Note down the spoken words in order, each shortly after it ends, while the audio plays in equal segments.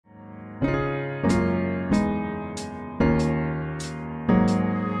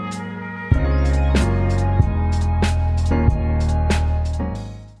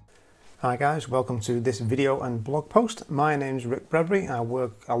Hi guys, welcome to this video and blog post. My name's Rick Bradbury. I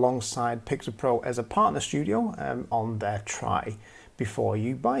work alongside Pixapro as a partner studio on their try before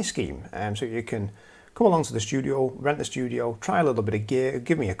you buy scheme. So you can come along to the studio, rent the studio, try a little bit of gear,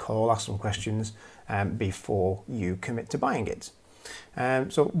 give me a call, ask some questions before you commit to buying it.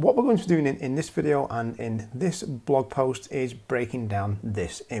 So what we're going to be doing in this video and in this blog post is breaking down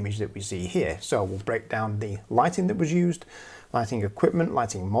this image that we see here. So we'll break down the lighting that was used, lighting equipment,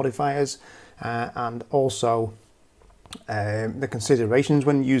 lighting modifiers, and also the considerations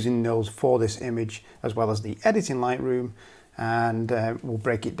when using those for this image, as well as the editing Lightroom, and we'll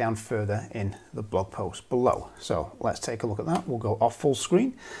break it down further in the blog post below. So let's take a look at that. We'll go off full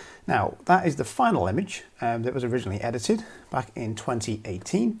screen. Now that is the final image that was originally edited back in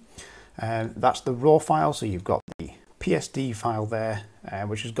 2018. That's the raw file, so you've got the PSD file there,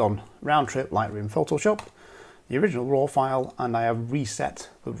 which has gone round trip Lightroom Photoshop, the original raw file, and I have reset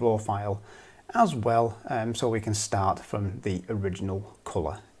the raw file as well, so we can start from the original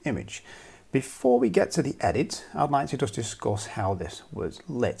color image. Before we get to the edit, I'd like to just discuss how this was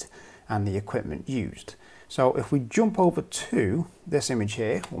lit and the equipment used. So if we jump over to this image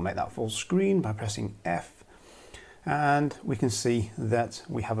here, we'll make that full screen by pressing F, and we can see that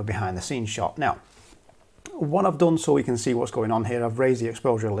we have a behind the scenes shot. Now, what I've done so we can see what's going on here, I've raised the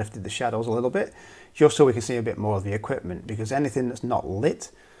exposure, lifted the shadows a little bit, just so we can see a bit more of the equipment, because anything that's not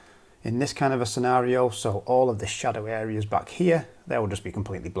lit in this kind of a scenario, so all of the shadow areas back here, they will just be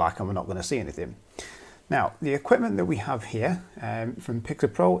completely black and we're not going to see anything. Now, the equipment that we have here from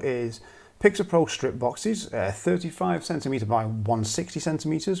Pixapro is Pixapro strip boxes, 35 centimeter by 160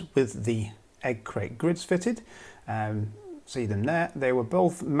 centimeters with the egg crate grids fitted. See them there. They were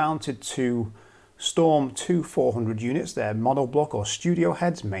both mounted to Storm 2400 units. They're monoblock or studio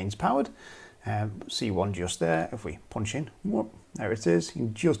heads, mains powered. See one just there. If we punch in, whoop, there it is. You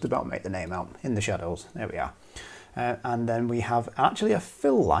can just about make the name out in the shadows. There we are. And then we have actually a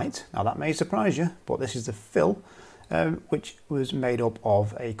fill light. Now that may surprise you, but this is the fill, which was made up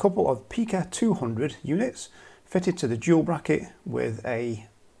of a couple of Pica 200 units fitted to the dual bracket with a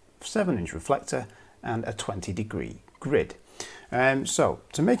 7-inch reflector and a 20-degree grid. So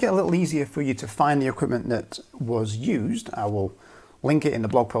to make it a little easier for you to find the equipment that was used, I will link it in the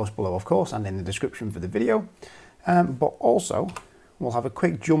blog post below, of course, and in the description for the video. But also, we'll have a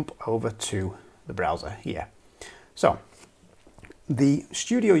quick jump over to the browser here. So, the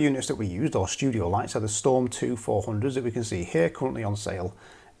studio units that we used, or studio lights, are the Storm 2400s that we can see here, currently on sale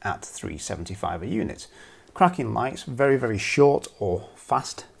at $375 a unit. Cracking lights, very, very short or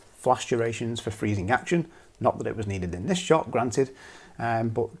fast flash durations for freezing action. Not that it was needed in this shot, granted,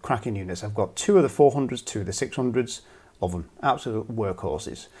 but cracking units. I've got two of the 400s, two of the 600s. Love them, absolute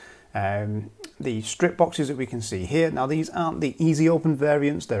workhorses. The strip boxes that we can see here, now these aren't the easy open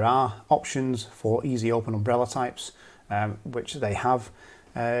variants. There are options for easy open umbrella types, which they have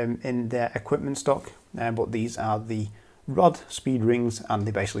in their equipment stock, but these are the rod speed rings, and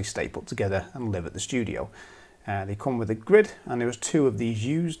they basically stay put together and live at the studio. They come with a grid, and there was two of these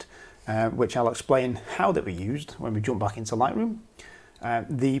used, which I'll explain how they were used when we jump back into Lightroom.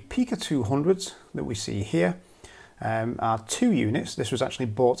 The Pica 200s that we see here are two units. This was actually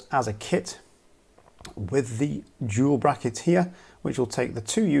bought as a kit with the dual bracket here, which will take the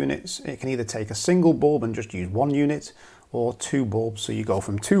two units. It can either take a single bulb and just use one unit, or two bulbs, so you go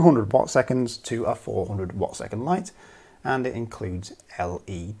from 200 watt seconds to a 400 watt second light, and it includes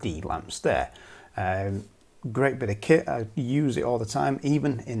LED lamps there. Great bit of kit. I use it all the time,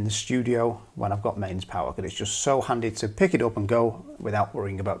 even in the studio when I've got mains power, because it's just so handy to pick it up and go without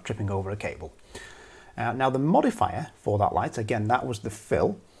worrying about tripping over a cable. Now the modifier for that light, again that was the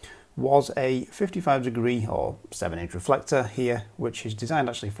fill, was a 55-degree or 7-inch reflector here, which is designed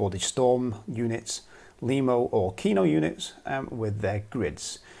actually for the Storm units, Limo or Kino units with their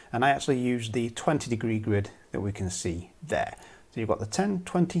grids. And I actually used the 20-degree grid that we can see there. So you've got the 10,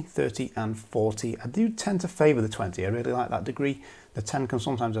 20, 30 and 40. I do tend to favour the 20, I really like that degree. The 10 can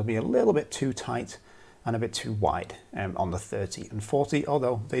sometimes be a little bit too tight and a bit too wide on the 30 and 40,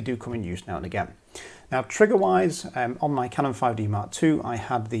 although they do come in use now and again. Now trigger wise, on my Canon 5D Mark II, I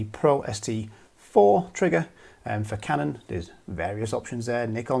had the Pro ST4 trigger for Canon. There's various options there: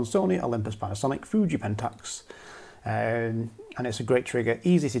 Nikon, Sony, Olympus, Panasonic, Fuji, Pentax, and it's a great trigger,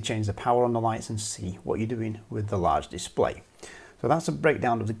 easy to change the power on the lights and see what you're doing with the large display. So that's a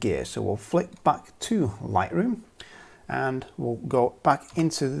breakdown of the gear. So we'll flick back to Lightroom and we'll go back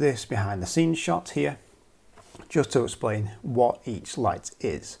into this behind the scenes shot here, just to explain what each light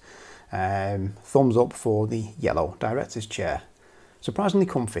is. Thumbs up for the yellow director's chair. Surprisingly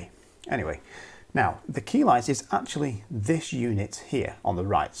comfy. Anyway, Now, the key light is actually this unit here on the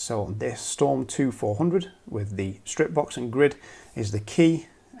right. So this Storm 2 400 with the strip box and grid is the key,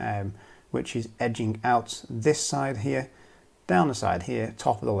 which is edging out this side here, down the side here,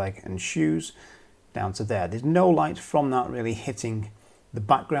 top of the leg and shoes, down to there. There's no light from that really hitting the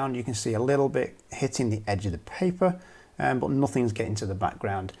background. You can see a little bit hitting the edge of the paper, but nothing's getting to the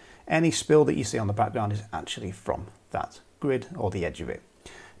background. Any spill that you see on the background is actually from that grid or the edge of it.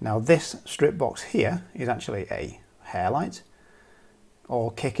 Now this strip box here is actually a hair light,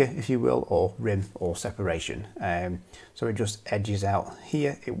 or kicker if you will, or rim or separation. So it just edges out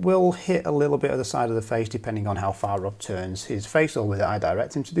here. It will hit a little bit of the side of the face depending on how far Rob turns his face or whether I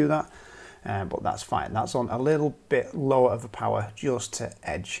direct him to do that. But that's fine. That's on a little bit lower of the power just to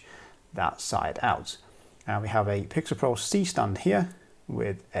edge that side out. Now we have a Pixapro C stand here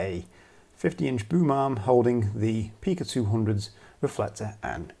with a 50-inch boom arm holding the Pika 200's reflector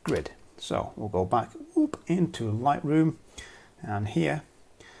and grid. So we'll go back into Lightroom and here,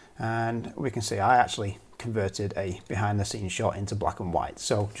 and we can see I actually converted a behind the scenes shot into black and white.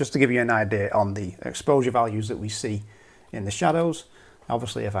 So just to give you an idea on the exposure values that we see in the shadows,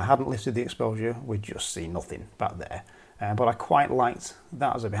 obviously if I hadn't lifted the exposure we'd just see nothing back there, but I quite liked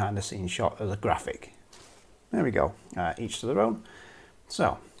that as a behind the scenes shot as a graphic. There we go, each to their own.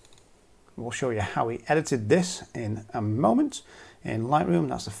 So we'll show you how we edited this in a moment in Lightroom.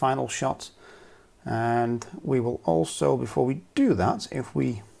 That's the final shot. And we will also, before we do that, if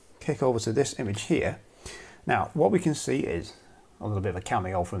we kick over to this image here, now what we can see is a little bit of a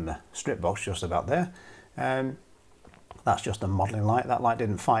cameo from the strip box just about there. That's just a modeling light. That light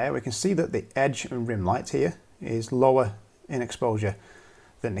didn't fire. We can see that the edge and rim light here is lower in exposure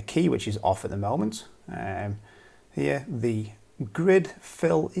than the key, which is off at the moment. Here the grid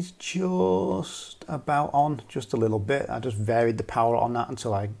fill is just about on, just a little bit. I just varied the power on that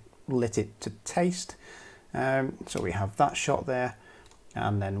until I lit it to taste. So we have that shot there,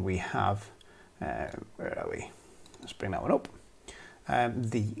 and then we have, where are we? Let's bring that one up.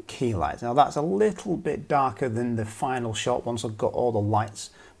 The key light. Now that's a little bit darker than the final shot once I've got all the lights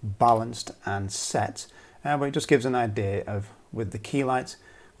balanced and set, but it just gives an idea of, with the key light,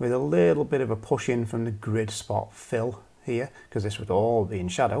 with a little bit of a push in from the grid spot fill here, because this would all be in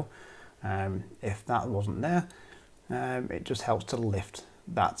shadow. If that wasn't there, it just helps to lift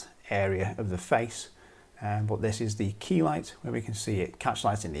that area of the face. But this is the key light, where we can see it catch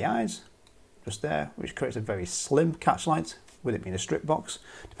light in the eyes, just there, which creates a very slim catch light, with it being a strip box.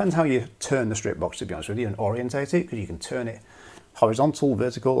 Depends how you turn the strip box, to be honest with you, and orientate it, because you can turn it horizontal,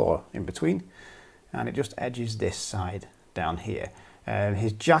 vertical, or in between. And it just edges this side down here.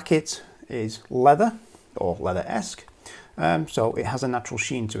 His jacket is leather, or leather-esque. So it has a natural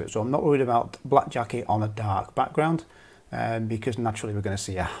sheen to it, so I'm not worried about black jacket on a dark background, because naturally we're going to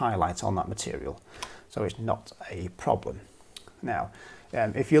see a highlight on that material, so it's not a problem. Now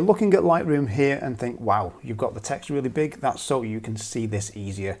if you're looking at Lightroom here and think, wow, you've got the text really big, that's so you can see this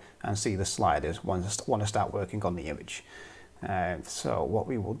easier and see the sliders when I start working on the image. So what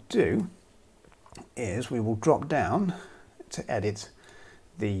we will do is we will drop down to edit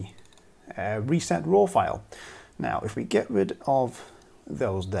the reset raw file. Now, if we get rid of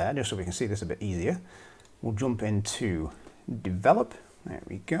those there, just so we can see this a bit easier, we'll jump into develop. There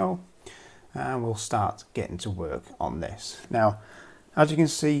we go. And we'll start getting to work on this. Now, as you can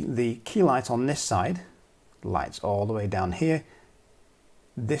see, the key light on this side lights all the way down here.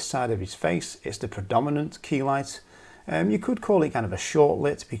 This side of his face, it's the predominant key light. You could call it kind of a short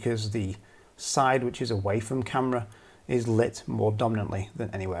lit, because the side which is away from camera is lit more dominantly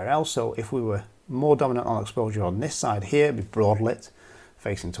than anywhere else. So if we were more dominant on exposure on this side here, it'd be broad lit,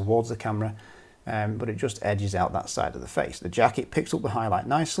 facing towards the camera, but it just edges out that side of the face. The jacket picks up the highlight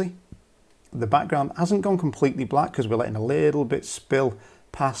nicely. The background hasn't gone completely black, because we're letting a little bit spill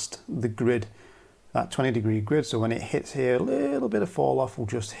past the grid, that 20-degree grid, so when it hits here, a little bit of fall off will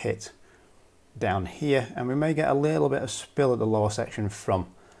just hit down here, and we may get a little bit of spill at the lower section from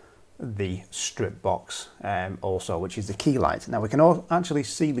the strip box also, which is the key light. Now we can actually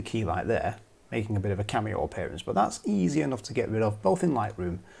see the key light there making a bit of a cameo appearance, but that's easy enough to get rid of both in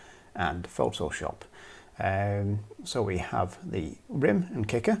Lightroom and Photoshop. So we have the rim and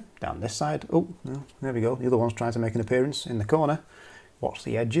kicker down this side. Oh, there we go. The other one's trying to make an appearance in the corner. Watch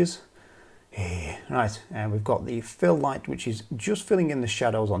the edges. Right, and we've got the fill light, which is just filling in the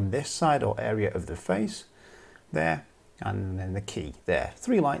shadows on this side or area of the face there, and then the key there.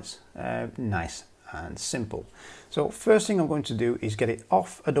 3 lights, nice and simple. So first thing I'm going to do is get it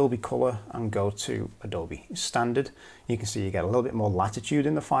off Adobe Color and go to Adobe Standard. You can see you get a little bit more latitude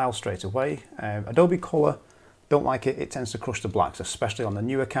in the file straight away. Adobe Color, don't like it, it tends to crush the blacks, especially on the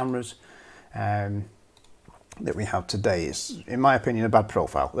newer cameras. that we have today. It's, in my opinion, a bad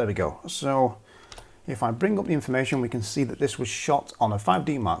profile. There we go. So if I bring up the information, we can see that this was shot on a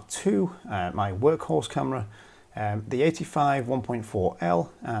 5D Mark II, my workhorse camera, the 85 1.4L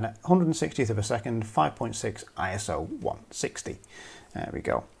and at 160th of a second, 5.6 ISO 160. There we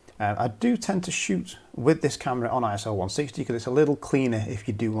go. I do tend to shoot with this camera on ISO 160 because it's a little cleaner if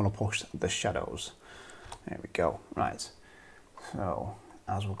you do want to push the shadows. There we go. Right. So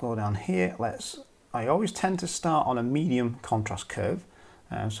as we'll go down here, I always tend to start on a medium contrast curve.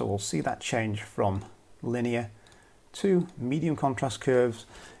 So we'll see that change from linear to medium contrast curves.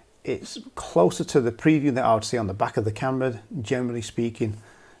 It's closer to the preview that I would see on the back of the camera, generally speaking.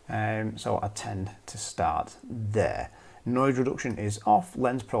 So I tend to start there. Noise reduction is off,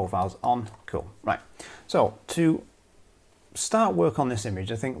 lens profiles on. Cool. Right. So to start work on this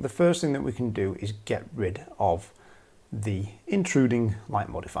image, I think the first thing that we can do is get rid of the intruding light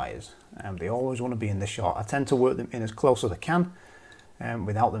modifiers. They always want to be in the shot. I tend to work them in as close as I can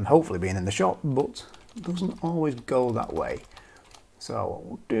without them hopefully being in the shot, but it doesn't always go that way. So what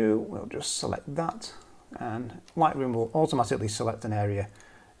we'll do, we'll just select that, and Lightroom will automatically select an area,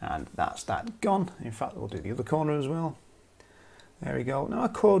 and that's that gone. In fact, we'll do the other corner as well. There we go. Now I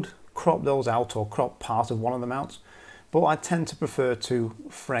could crop those out or crop part of one of them out, but I tend to prefer to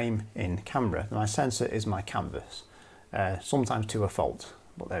frame in camera. My sensor is my canvas, sometimes to a fault,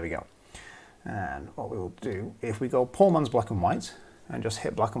 but there we go. And what we will do, if we go poor man's black and white and just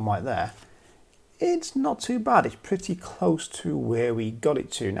hit black and white there, it's not too bad. It's pretty close to where we got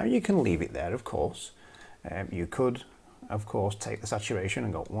it to. Now you can leave it there, of course. You could, of course, take the saturation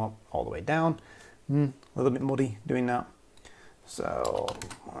and go all the way down. A little bit muddy doing that. So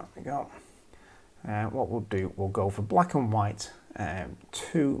there we go. What we'll do, we'll go for black and white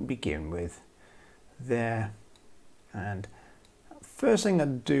to begin with there. And first thing I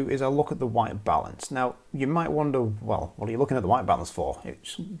do is I look at the white balance. Now you might wonder, well, what are you looking at the white balance for?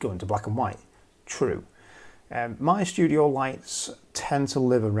 It's going to black and white. True. My studio lights tend to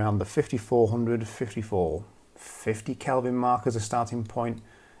live around the 5400, 5450 Kelvin mark as a starting point.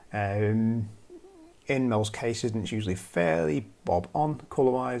 In most cases, and it's usually fairly bob on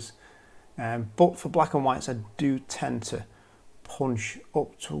color wise. But for black and whites, I do tend to punch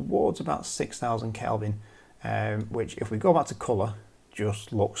up towards about 6000 Kelvin, which if we go back to color,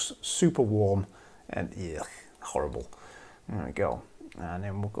 just looks super warm and horrible. There we go. And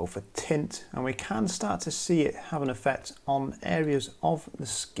then we'll go for tint, and we can start to see it have an effect on areas of the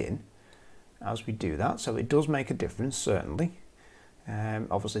skin as we do that. So it does make a difference, certainly.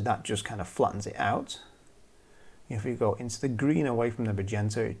 Obviously that just kind of flattens it out. If we go into the green away from the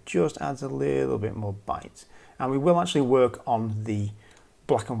magenta, it just adds a little bit more bite. And we will actually work on the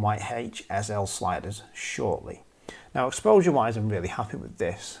black and white HSL sliders shortly. Now exposure wise, I'm really happy with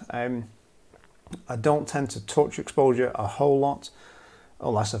this. I don't tend to touch exposure a whole lot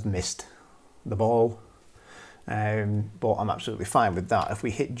unless I've missed the ball, but I'm absolutely fine with that. If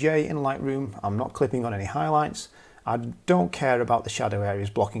we hit J in Lightroom, I'm not clipping on any highlights. I don't care about the shadow areas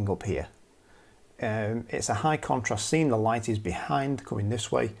blocking up here. It's a high contrast scene. The light is behind coming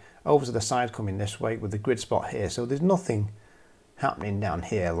this way, over to the side coming this way with the grid spot here. So there's nothing happening down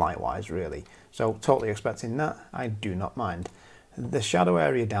here light wise really. So totally expecting that, I do not mind. The shadow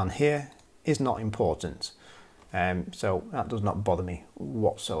area down here is not important. So that does not bother me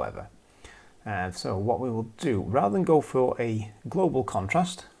whatsoever. So what we will do, rather than go for a global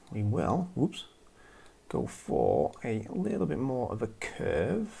contrast, we will, go for a little bit more of a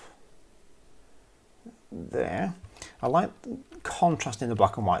curve there. I like contrast in the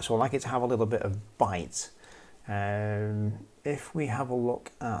black and white, so I like it to have a little bit of bite. If we have a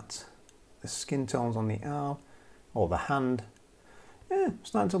look at the skin tones on the arm or the hand,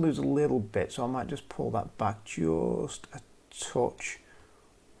 starting to lose a little bit, so I might just pull that back just a touch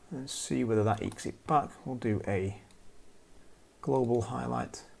and see whether that ekes it back. We'll do a global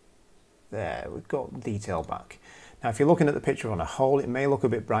highlight. There, we've got detail back. Now if you're looking at the picture on a whole, it may look a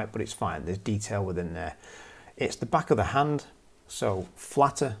bit bright, but it's fine, there's detail within there. It's the back of the hand, so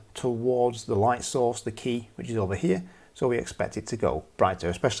flatter towards the light source, the key, which is over here, so we expect it to go brighter,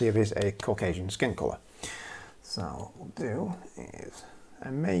 especially if it's a Caucasian skin colour. So what we'll do is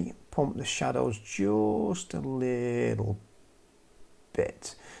I may pump the shadows just a little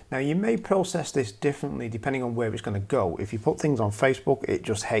bit. Now you may process this differently depending on where it's going to go. If you put things on Facebook, it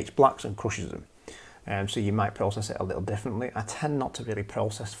just hates blacks and crushes them. So you might process it a little differently. I tend not to really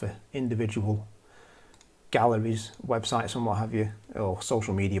process for individual galleries, websites and what have you, or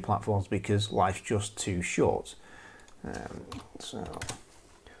social media platforms, because life's just too short. So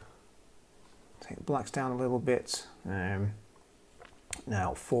take the blacks down a little bit. There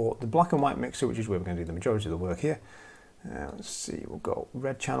Now for the black and white mixer, which is where we're going to do the majority of the work here, let's see, we'll go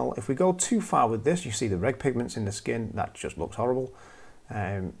red channel. If we go too far with this, you see the red pigments in the skin, that just looks horrible.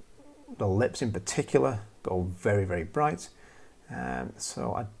 The lips in particular go very, very bright.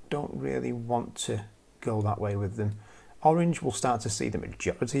 So I don't really want to go that way with them. Orange, we'll start to see the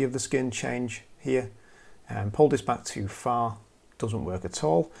majority of the skin change here. Pull this back too far, doesn't work at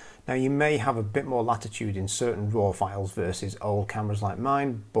all. Now you may have a bit more latitude in certain RAW files versus old cameras like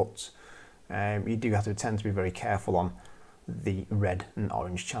mine, but you do have to tend to be very careful on the red and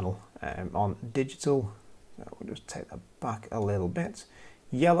orange channel. On digital, we'll just take that back a little bit.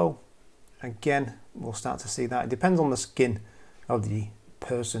 Yellow, again, we'll start to see that. It depends on the skin of the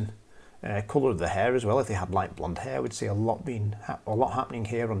person. Colour of the hair as well. If they had light blonde hair, we'd see a lot happening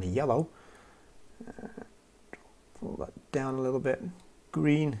here on the yellow. Pull that down a little bit.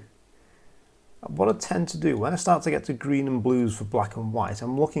 Green. What I tend to do when I start to get to green and blues for black and white,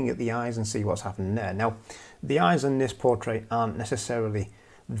 I'm looking at the eyes and see what's happening there. Now, the eyes in this portrait aren't necessarily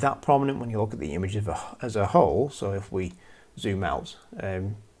that prominent when you look at the image as a whole. So if we zoom out,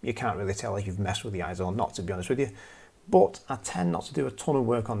 you can't really tell if you've messed with the eyes or not, to be honest with you. But I tend not to do a ton of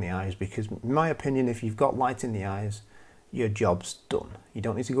work on the eyes because, in my opinion, if you've got light in the eyes, your job's done. You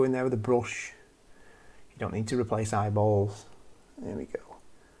don't need to go in there with a brush. You don't need to replace eyeballs. There we go.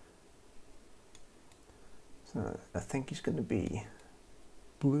 So I think it's going to be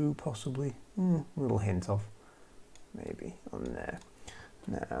blue, possibly. A little hint of maybe on there.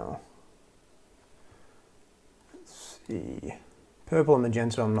 Now, let's see. Purple and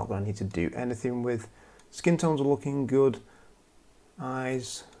magenta I'm not going to need to do anything with. Skin tones are looking good.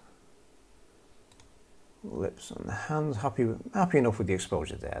 Eyes, lips and the hands, happy enough with the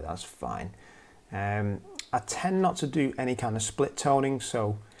exposure there, that's fine. I tend not to do any kind of split toning,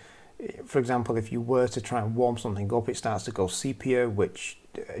 so for example, if you were to try and warm something up, it starts to go sepia, which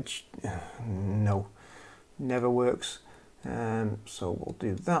no, never works. So we'll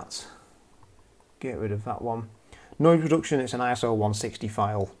do that. Get rid of that one. Noise reduction, it's an ISO 160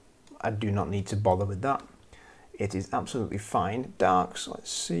 file. I do not need to bother with that. It is absolutely fine. Darks,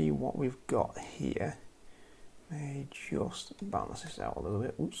 let's see what we've got here. May just balance this out a little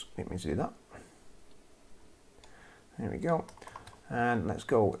bit. Oops, didn't mean to do that. There we go. And let's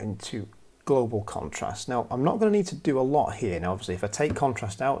go into global contrast. Now, I'm not going to need to do a lot here. Now, obviously, if I take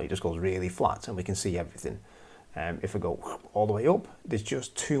contrast out, it just goes really flat and we can see everything. If I go all the way up, there's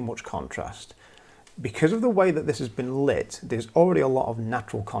just too much contrast. Because of the way that this has been lit, there's already a lot of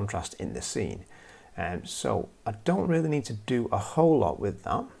natural contrast in the scene. So I don't really need to do a whole lot with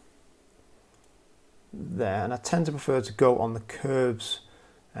that. There, and I tend to prefer to go on the curves,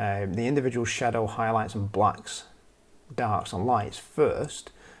 the individual shadow, highlights and blacks, darks and lights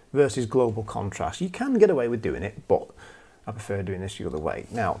first, versus global contrast. You can get away with doing it, but I prefer doing this the other way.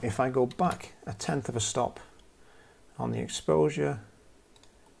 Now, if I go back a tenth of a stop on the exposure,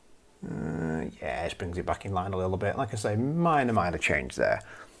 yeah, this brings it back in line a little bit. Like I say, minor change there.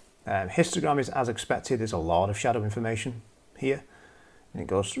 Histogram is as expected. There's a lot of shadow information here, and it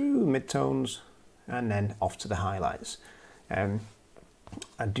goes through midtones and then off to the highlights.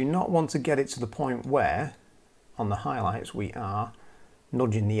 I do not want to get it to the point where on the highlights we are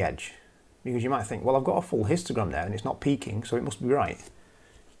nudging the edge, because you might think, well, I've got a full histogram there and it's not peaking, so it must be right.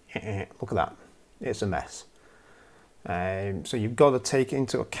 Look at that, it's a mess. So you've got to take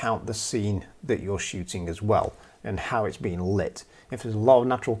into account the scene that you're shooting as well and how it's being lit. If there's a lot of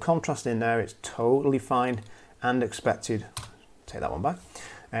natural contrast in there, it's totally fine and expected, take that one back,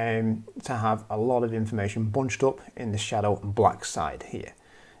 to have a lot of information bunched up in the shadow and black side here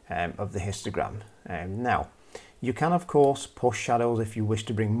of the histogram. Now, you can of course push shadows if you wish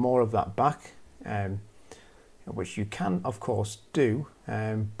to bring more of that back, which you can of course do,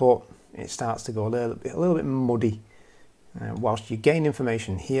 but it starts to go a little bit muddy. Whilst you gain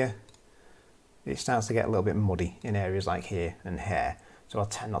information here, it starts to get a little bit muddy in areas like here and here, so I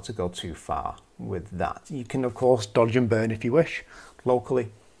tend not to go too far with that. You can of course dodge and burn if you wish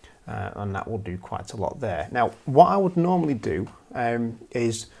locally, and that will do quite a lot there. Now, what I would normally do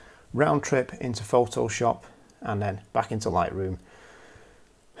is round trip into Photoshop and then back into Lightroom.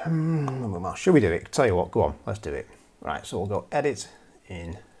 Should we do it? Tell you what, go on, let's do it. Right, so we'll go edit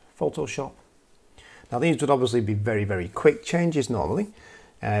in Photoshop. Now these would obviously be very quick changes normally,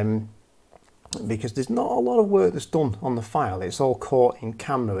 because there's not a lot of work that's done on the file. It's all caught in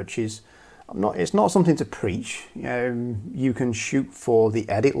camera, which is it's not something to preach. You can shoot for the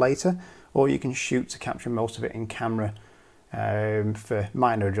edit later, or you can shoot to capture most of it in camera for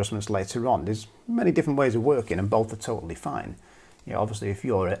minor adjustments later on. There's many different ways of working and both are totally fine. you know, obviously if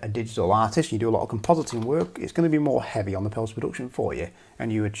you're a digital artist, you do a lot of compositing work, it's going to be more heavy on the post-production for you,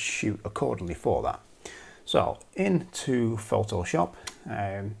 and you would shoot accordingly for that. So into Photoshop,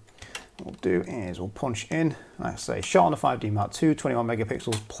 what we'll do is we'll punch in, let's say shot on a 5D Mark II, 21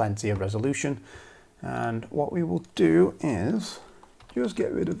 megapixels, plenty of resolution. And what we will do is just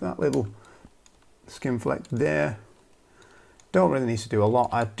get rid of that little skin fleck there. Don't really need to do a lot.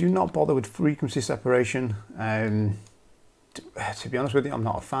 I do not bother with frequency separation. To be honest with you, I'm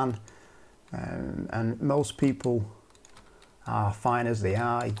not a fan. And most people are fine as they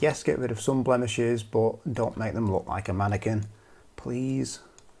are. Yes, get rid of some blemishes, but don't make them look like a mannequin, please.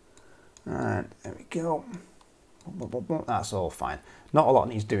 And there we go. That's all fine. Not a lot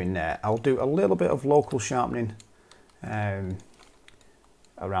needs doing there. I'll do a little bit of local sharpening around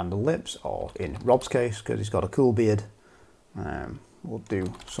the lips, or in Rob's case, because he's got a cool beard. We'll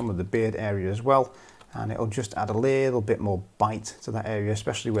do some of the beard area as well, and it'll just add a little bit more bite to that area,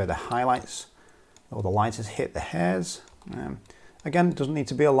 especially where the highlights or the lighters hit the hairs. Again, it doesn't need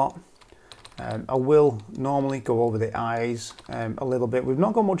to be a lot. I will normally go over the eyes a little bit. We've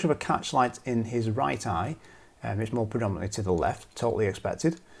not got much of a catch light in his right eye. It's more predominantly to the left, totally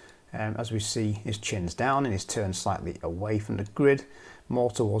expected. As we see, his chin's down and he's turned slightly away from the grid, more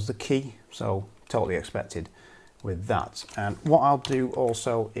towards the key, so totally expected with that. And what I'll do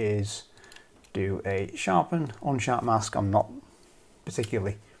also is do a sharpen, unsharp mask. I'm not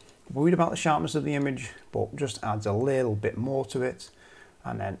particularly worried about the sharpness of the image, but just adds a little bit more to it,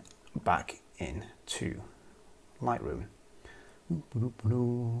 and then back into Lightroom.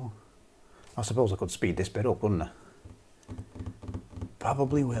 I suppose I could speed this bit up, couldn't I?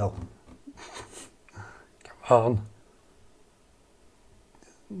 Probably will. Come on.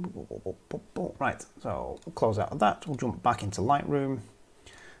 Right, so we'll close out of that. We'll jump back into Lightroom.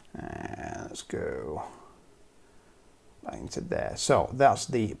 Let's go back into there. So that's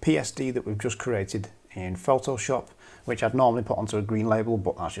the PSD that we've just created in Photoshop, which I'd normally put onto a green label,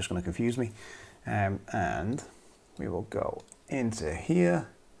 but that's just going to confuse me. And we will go into here,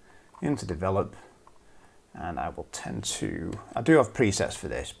 into develop, and I will tend to, I do have presets for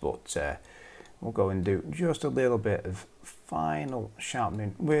this, but we'll go and do just a little bit of final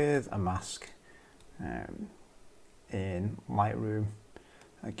sharpening with a mask in Lightroom.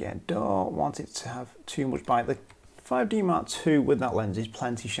 Again, don't want it to have too much bite. The 5D Mark II with that lens is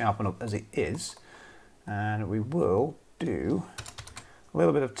plenty sharp enough as it is, and we will do a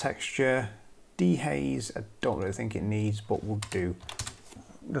little bit of texture, dehaze. I don't really think it needs, but we'll do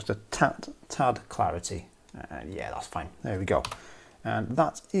just a tad clarity. Yeah, that's fine. There we go. And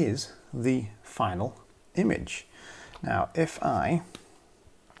that is the final image. Now, if I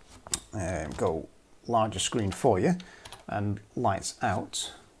go larger screen for you and lights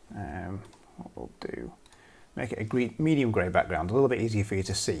out, what we'll do, make it a medium grey background, a little bit easier for you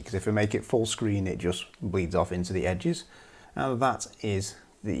to see, because if we make it full screen, it just bleeds off into the edges. And that is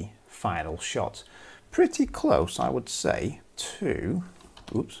the final shot. Pretty close, I would say, to,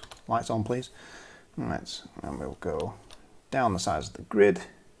 oops, lights on please. Right, and we'll go down the sides of the grid.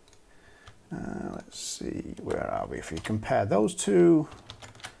 Let's see, where are we? If you compare those two,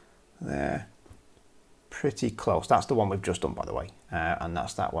 they're pretty close. That's the one we've just done, by the way, and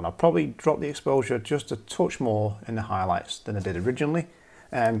that's that one. I'll probably drop the exposure just a touch more in the highlights than I did originally.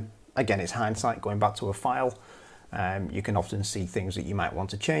 Again, it's hindsight, going back to a file. You can often see things that you might want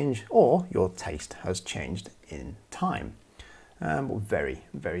to change, or your taste has changed in time. But very,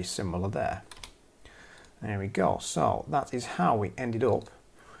 very similar there. There we go. So that is how we ended up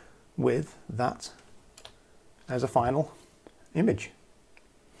with that as a final image.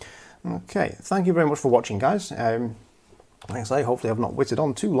 Okay, thank you very much for watching, guys. Like I say, hopefully I've not whittled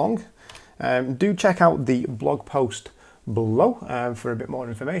on too long. Do check out the blog post below for a bit more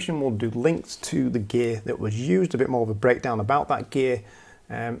information. We'll do links to the gear that was used, a bit more of a breakdown about that gear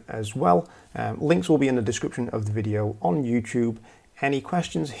as well. Links will be in the description of the video on YouTube. Any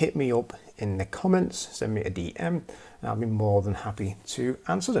questions, hit me up in the comments, send me a DM, and I'll be more than happy to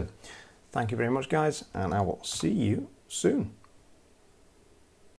answer them. Thank you very much, guys, and I will see you soon.